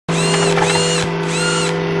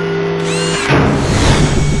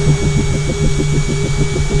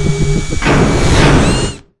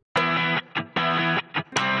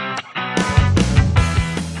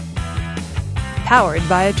powered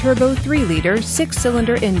by a turbo 3-liter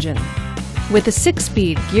 6-cylinder engine with a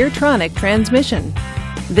 6-speed Geartronic transmission.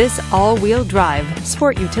 This all-wheel drive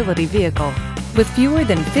sport utility vehicle, with fewer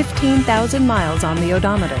than 15,000 miles on the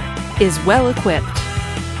odometer, is well equipped.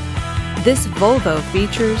 This Volvo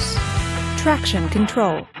features traction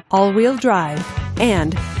control, all-wheel drive,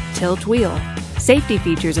 and tilt wheel. Safety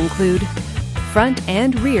features include front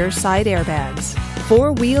and rear side airbags,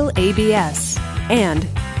 4-wheel ABS, and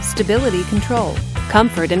stability control.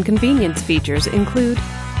 Comfort and convenience features include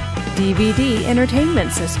DVD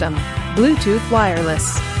entertainment system, Bluetooth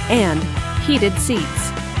wireless, and heated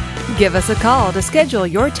seats. Give us a call to schedule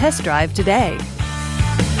your test drive today.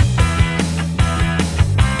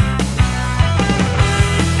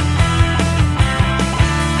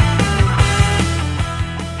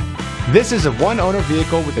 This is a one-owner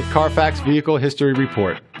vehicle with a Carfax Vehicle History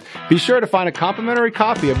Report. Be sure to find a complimentary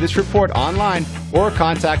copy of this report online or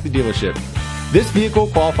contact the dealership. This vehicle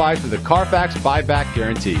qualifies for the Carfax Buyback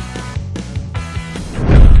Guarantee.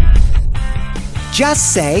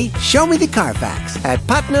 Just say, "Show me the Carfax" at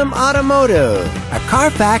Putnam Automotive, a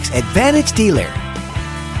Carfax Advantage dealer.